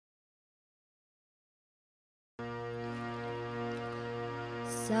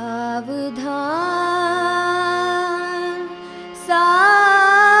सावधान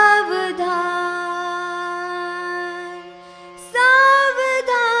सावधान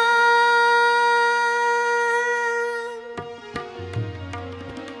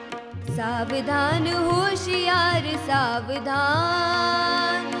सावधान सावधान होशियार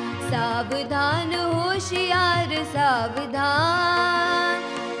सावधान सावधान होशियार सावधान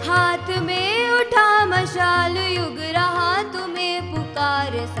हाथ में उठा मशाल युग रहा तुम्हें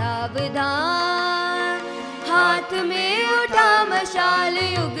पुकार सावधान हाथ में उठा मशाल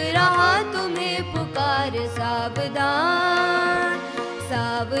युग रहा तुम्हें पुकार सावधान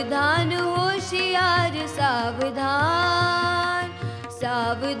सावधान होशियार सावधान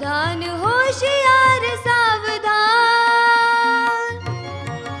सावधान होशियार सावधान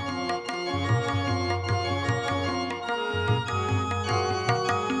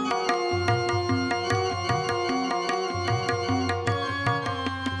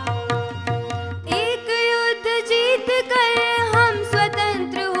एक युद्ध जीत कर हम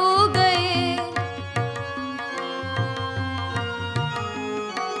स्वतंत्र हो गए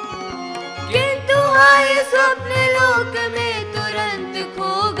किंतु हाय स्वप्न लोक में तुरंत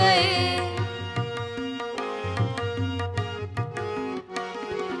खो गए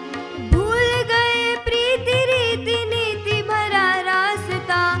भूल गए प्रीति रीति नीति भरा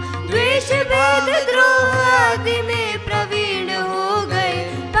रास्ता द्वेष भेद द्रोह आदि में प्रवीण हो गए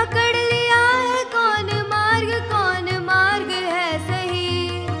पकड़ लिया है कौन मार्ग है सही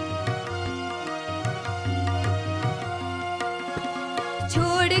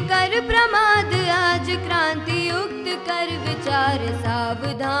छोड़कर प्रमाद आज क्रांति युक्त कर विचार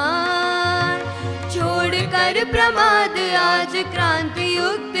सावधान छोड़कर प्रमाद आज क्रांति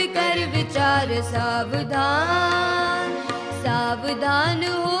युक्त कर विचार सावधान सावधान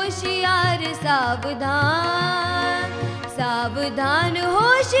होशियार सावधान सावधान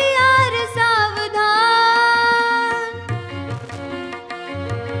होशियार सावधान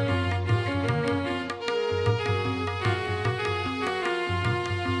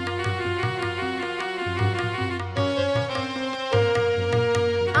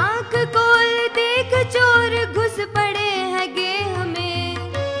आंख खोल देख चोर घुस पड़े हैं गेह में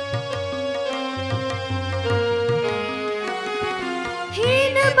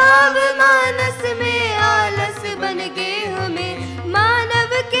हीन भाव मानस में आलस बन गए हमें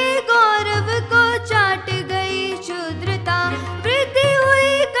मानव के गौरव को चाट गई क्षुद्रता वृद्धि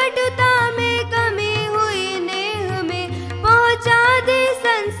हुई कटुता में कमी हुई नेह में पहुंचा दे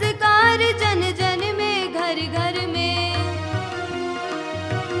संस्कार जन जन में घर घर में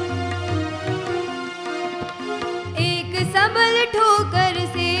एक सबल ठोकर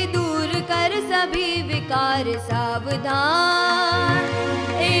से दूर कर सभी विकार सावधान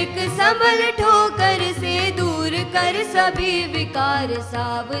एक सबल ठोकर से दूर कर सभी विकार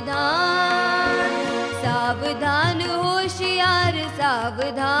सावधान सावधान होशियार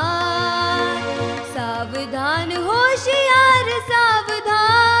सावधान सावधान होशियार सावधान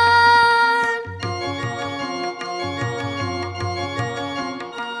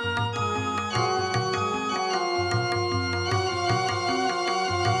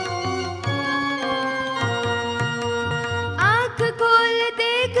आंख खोल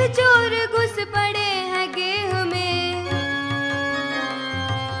देख चोर घुस पड़े हैं गेह में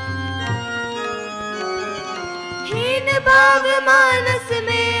हीन भाव मानस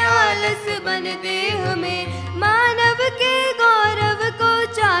में आलस बन देह में मानव के गौरव को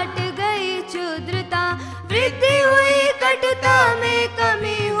चाट गई क्षुद्रता वृद्धि हुई कटुता में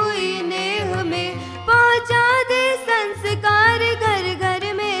कमी हुई नेह में पहुंचा दे संस्कार घर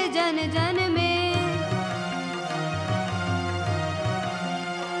घर में जन जन में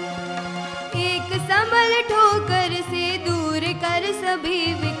एक संभल ठोकर से दूर कर सभी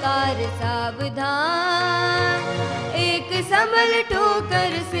विकार सावधान एक संभल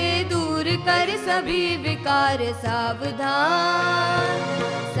ठोकर से दूर कर सभी विकार सावधान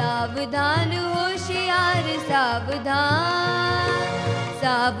सावधान होशियार सावधान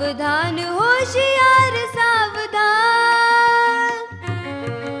सावधान होशियार सावधान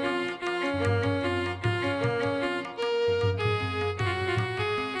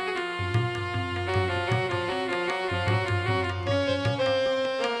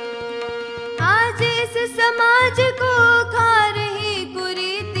आज इस समाज को खा रही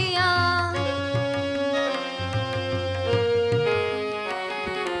कुरीतियां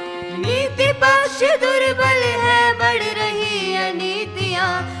नीति पक्ष दुर्बल है बढ़ रही अनीतियां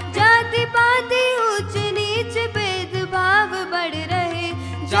जाति पाति ऊंच नीच भेदभाव बढ़ रहे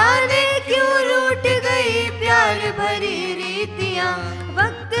जाने क्यों रूठ गई प्यार भरी रीतियां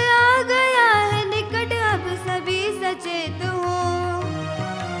वक्त आ गया है निकट अब सभी सचेत हो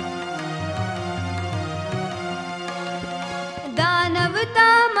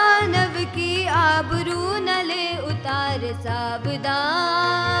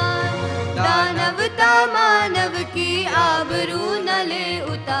सावधान, दानवता मानव की आबरू न ले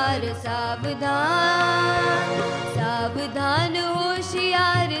उतार सावधान, सावधान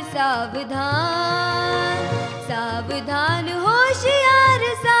होशियार सावधान, सावधान होशियार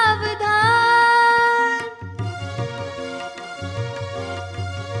सावधान।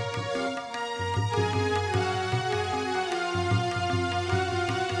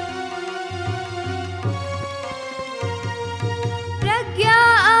 प्रज्ञा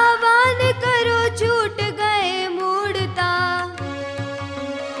आह्वान करो छूट गए मूढ़ता,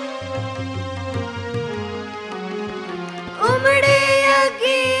 उमड़े यज्ञ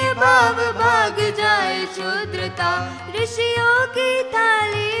भाव भाग जाए शूद्रता, ऋषियों की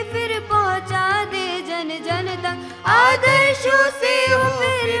थाली फिर पहुंचा दे जन जन तक, आदर्शों से हो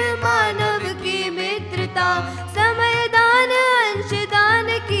फिर मानव की मित्रता, समय दान अंश दान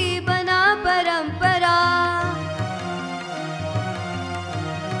की बना परंपरा,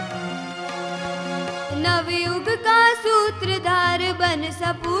 नवयुग का सूत्रधार बन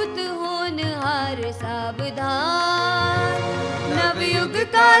सपूत होनहार सावधान, नवयुग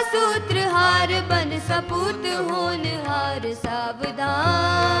का सूत्रहार बन सपूत होनहार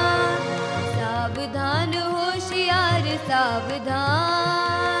सावधान, सावधान होशियार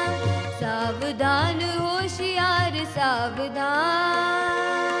सावधान, सावधान होशियार सावधान।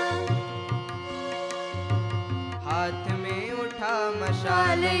 हाथ में उठा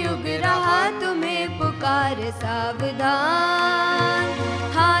मशाल युग रहा तुम्हें पुकार सावधान,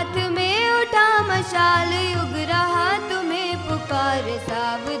 हाथ में उठा मशाल युग रहा तुम्हें पुकार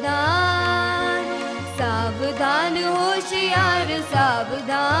सावधान, सावधान होशियार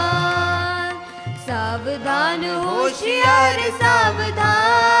सावधान, सावधान होशियार सावधान।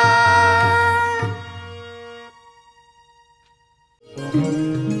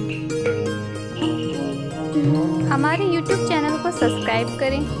 हमारे YouTube चैनल को सब्सक्राइब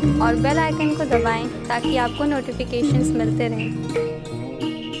करें और बेल आइकन को दबाएं ताकि आपको नोटिफिकेशंस मिलते रहें।